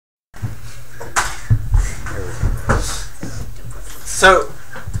So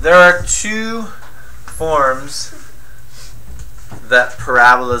there are two forms that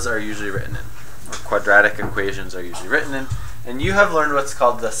parabolas are usually written in, or quadratic equations are usually written in. And you have learned what's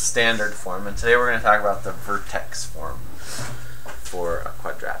called the standard form, and today we're going to talk about the vertex form for a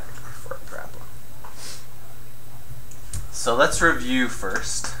quadratic, for a parabola. So let's review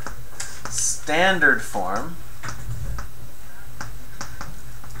first. Standard form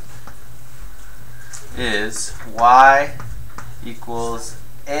is y equals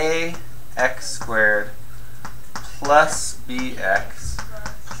ax squared plus bx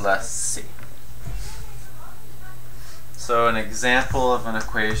plus c. So an example of an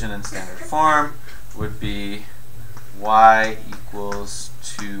equation in standard form would be y equals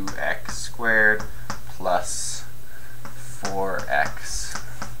 2x squared plus 4x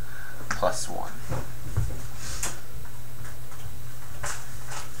plus 1.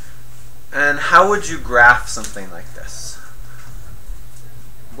 And how would you graph something like this?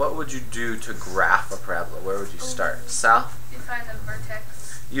 What would you do to graph a parabola? Where would you start? Sal? You'd find the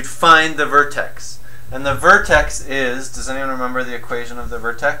vertex. You'd find the vertex. And the vertex is, does anyone remember the equation of the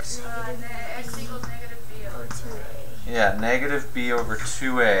vertex? X equals negative b over 2a. Yeah, negative b over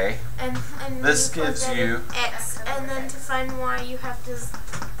 2a. And this gives you x, and then to find y you have to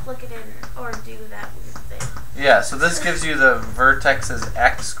plug it in or do that thing. Yeah, so this gives you the vertex's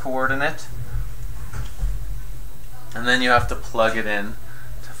x coordinate, and then you have to plug it in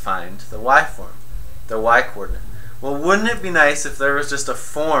to find the y form, the y coordinate. Well, wouldn't it be nice if there was just a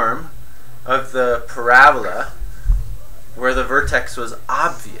form of the parabola where the vertex was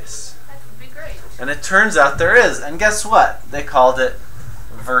obvious? That would be great. And it turns out there is. And guess what? They called it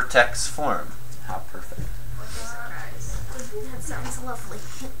vertex form. How perfect. What a surprise. That sounds lovely.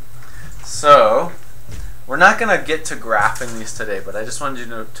 So, we're not going to get to graphing these today, but I just wanted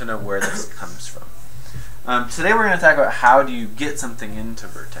you to know where this comes from. Today we're going to talk about how do you get something into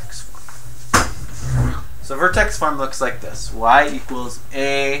vertex form. So vertex form looks like this. Y equals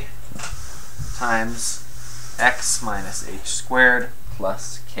a times x minus h squared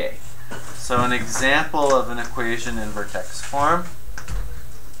plus k. So an example of an equation in vertex form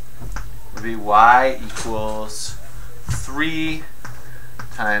would be y equals 3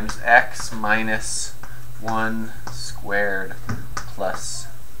 times x minus 1 squared plus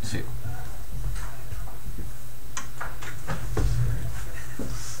 2.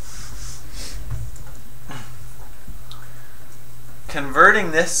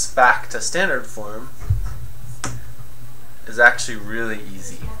 Converting this back to standard form is actually really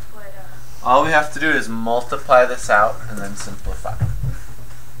easy. All we have to do is multiply this out and then simplify.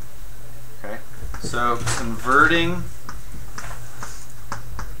 Okay? So converting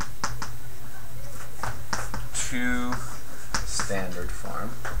to standard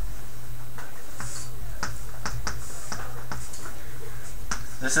form.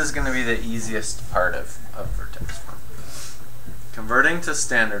 This is going to be the easiest part of vertex form. Converting to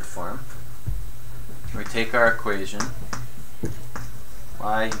standard form, we take our equation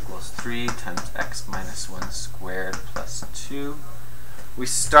y equals 3 times x minus 1 squared plus 2. We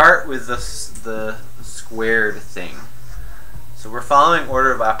start with the squared thing. So we're following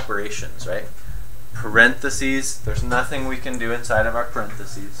order of operations, right? Parentheses, there's nothing we can do inside of our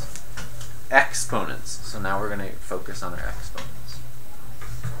parentheses. Exponents, so now we're going to focus on our exponents.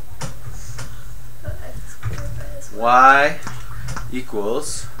 Y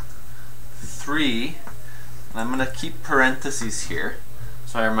equals 3, and I'm going to keep parentheses here,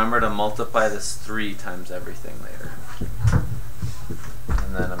 so I remember to multiply this 3 times everything later.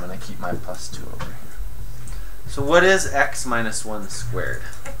 And then I'm going to keep my plus 2 over here. So what is x minus 1 squared?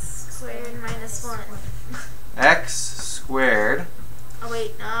 X squared minus 1. X squared. Oh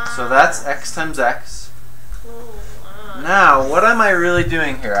wait, So that's x times x. Cool. Now, what am I really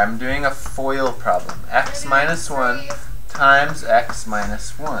doing here? I'm doing a FOIL problem. X minus 1 times x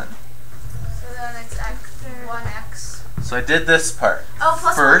minus 1. So then it's x, 1x. So I did this part. Oh,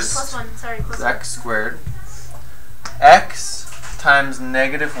 plus First, 1, plus 1. Sorry, plus is 1. x squared. X times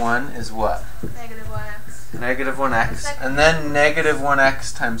negative 1 is what? Negative 1x. Negative 1x. And then negative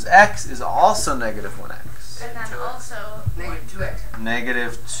 1x times x is also negative 1x. And then also Negative 2x.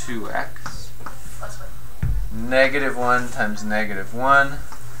 Negative 2x. plus 1. Negative 1 times negative 1.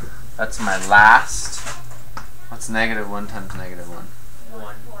 That's my last. What's negative 1 times negative 1?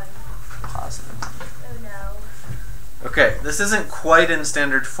 1. Positive 1. Oh no. Okay, this isn't quite in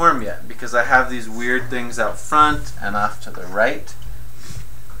standard form yet because I have these weird things out front and off to the right.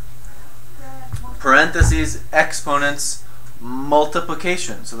 Parentheses, exponents,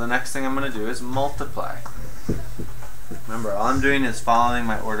 multiplication. So the next thing I'm going to do is multiply. Remember, all I'm doing is following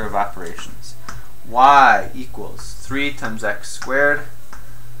my order of operations. y equals 3 times x squared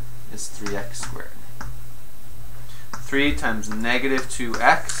is 3x squared. 3 times negative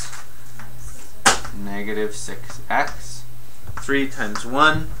 2x, negative 6x. 3 times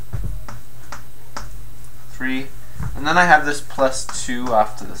 1, 3. And then I have this plus 2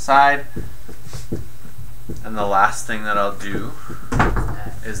 off to the side. And the last thing that I'll do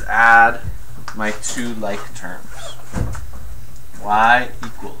is add my two like terms. Y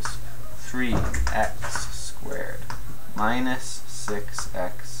equals 3x squared minus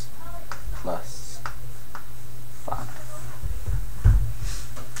 6x plus 5.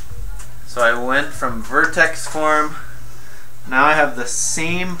 So I went from vertex form. Now I have the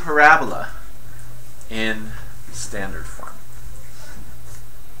same parabola in standard form.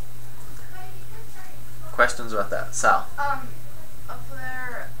 Questions about that? Sal? Up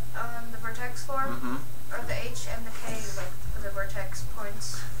there on the vertex form, are the H and the K like the vertex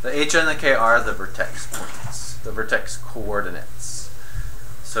points? The H and the K are the vertex points, the vertex coordinates.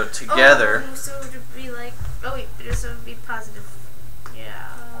 So together... Oh, so it would be like... Oh wait, so it would be positive.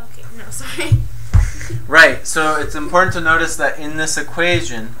 Yeah, okay, no, sorry. Right, so it's important to notice that in this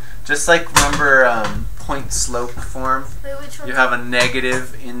equation, just like remember point slope form, Wait, which one's you have a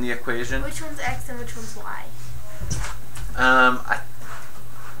negative in the equation. Which one's x and which one's y?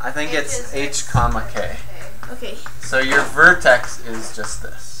 I think it's H comma K. Okay. So your vertex is just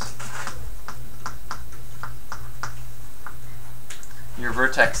this. Your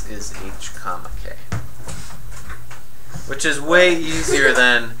vertex is H comma K. Which is way easier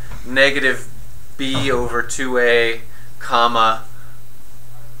than negative b over 2a comma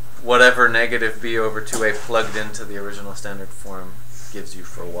whatever negative b over 2a plugged into the original standard form gives you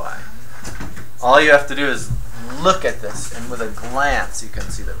for y. All you have to do is look at this, and with a glance you can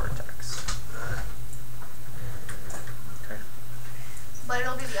see the vertex. Okay. But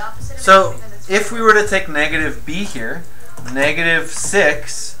it'll be the opposite of So it because it's if we were to take negative b here, negative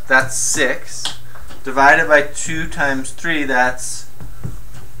 6, that's 6, divided by 2 times 3, that's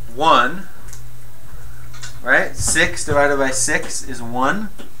 1. Right? 6 divided by 6 is 1.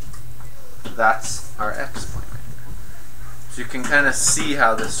 That's our x point right here. So you can kind of see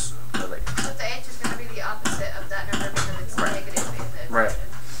how this relates. But the H is going to be the opposite of that number because it's negative in the equation. Right.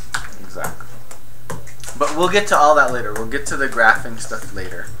 Exactly. But we'll get to all that later. We'll get to the graphing stuff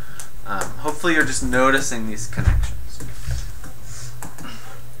later. Hopefully you're just noticing these connections.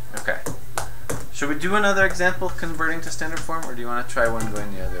 Okay. Should we do another example converting to standard form, or do you want to try one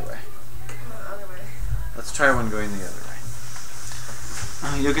going the other way? Other way. Let's try one going the other way.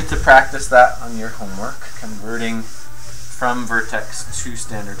 You'll get to practice that on your homework, converting from vertex to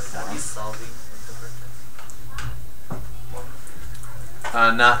standard form. Are you solving with the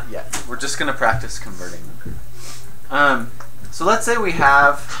vertex? Not yet. We're just going to practice converting them. So let's say we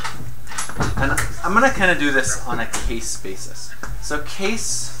have, and I'm going to kind of do this on a case basis. So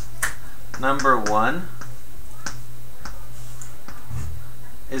case number 1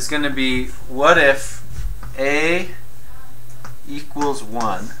 is going to be, what if A equals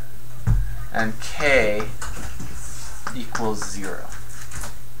 1 and K equals 0?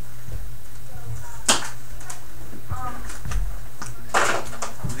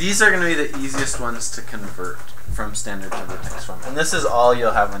 These are going to be the easiest ones to convert from standard to vertex form. And this is all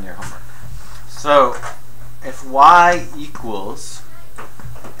you'll have on your homework. So if y equals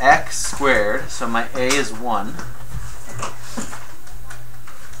x squared, so my A is 1,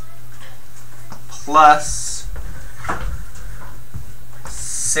 plus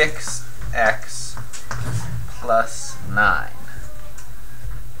 6x plus 9.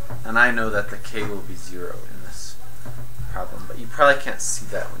 And I know that the k will be 0 in this problem, but you probably can't see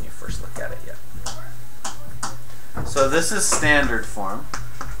that when you first look at it yet. So this is standard form.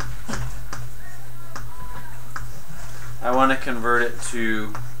 I want to convert it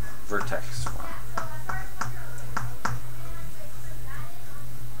to vertex form.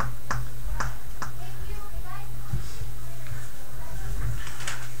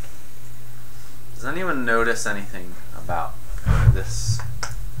 Does anyone notice anything about this?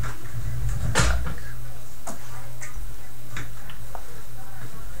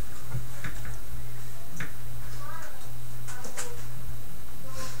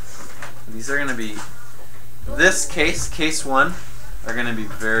 These are going to be, this case 1, are going to be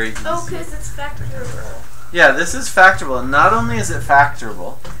very easy. Oh, because it's factorable. Yeah, this is factorable. And not only is it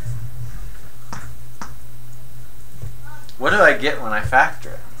factorable, what do I get when I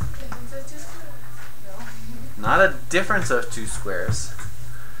factor it? Not a difference of 2 squares.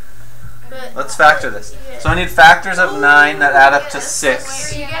 But Let's factor this. So I need factors of 9 that add up to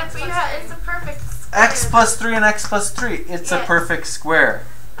 6. It's a perfect square. X plus 3 and x plus 3. It's a perfect square.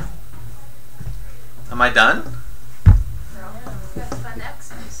 Am I done? No. You have to find the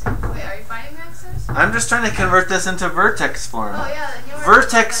x's. Wait, are you finding the x's? I'm just trying to convert this into vertex form. Oh yeah, then you were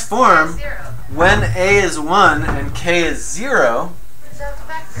Vertex form, zero. when a is 1 and k is 0, You just have to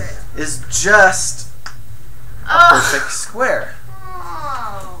factor it. is just a perfect square.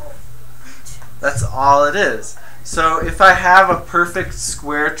 Oh. That's all it is. So if I have a perfect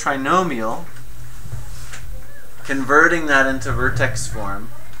square trinomial, converting that into vertex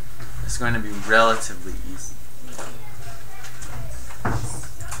form is going to be relatively easy.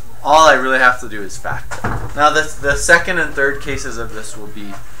 All I really have to do is factor. Now the second and third cases of this will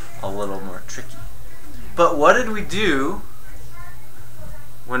be a little more tricky. But what did we do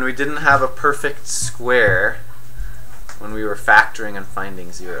when we didn't have a perfect square when we were factoring and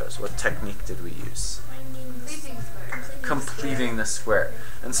finding zeros? What technique did we use? Completing the square.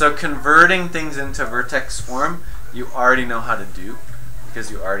 And so converting things into vertex form, you already know how to do, because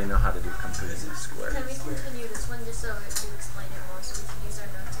you already know how to do completing the square. Can we continue this one just so you explain it more so we can use our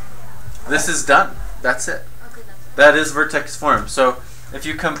notes? This is done. That's it. Okay, that's it. That is vertex form. So if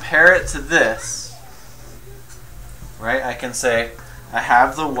you compare it to this, right, I can say I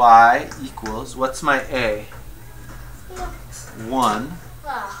have the y equals, what's my a? 1.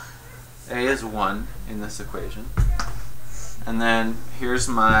 Ah. A is 1 in this equation. And then here's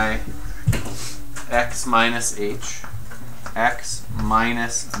my x minus h, x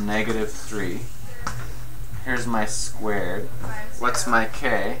minus -3. Here's my squared. What's my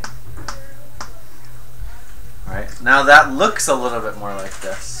k? Right? Now that looks a little bit more like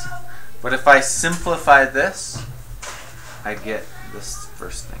this. But if I simplify this, I get this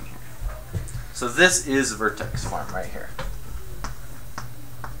first thing here. So this is vertex form right here.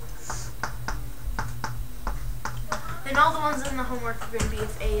 And all the ones in the homework are going to be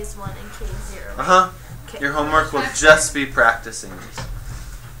if A is 1 and K is 0. Right? Uh-huh. Okay. Your homework will just be practicing these.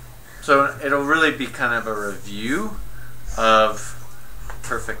 So it'll really be kind of a review of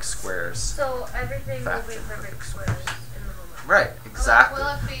perfect squares. So everything will be Factor perfect squares in the homework. Right, exactly. Will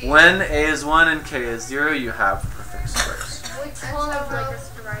it be- When A is 1 and K is 0, you have perfect squares. Which I one would of like those? us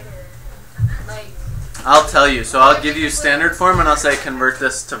to write it. Like, I'll tell you. So I'll give you standard form and I'll say convert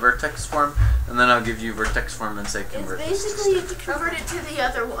this to vertex form. And then I'll give you vertex form and say It's convert this. basically you have to convert it to the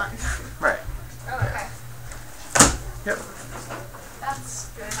other one. Right. oh, okay. Yep. That's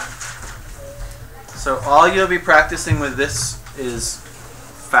good. So all you'll be practicing with this is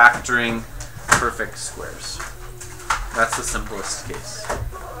factoring perfect squares. That's the simplest case.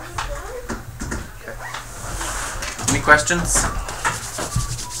 Okay. Any questions?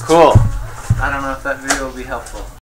 Cool. I don't know if that video will be helpful.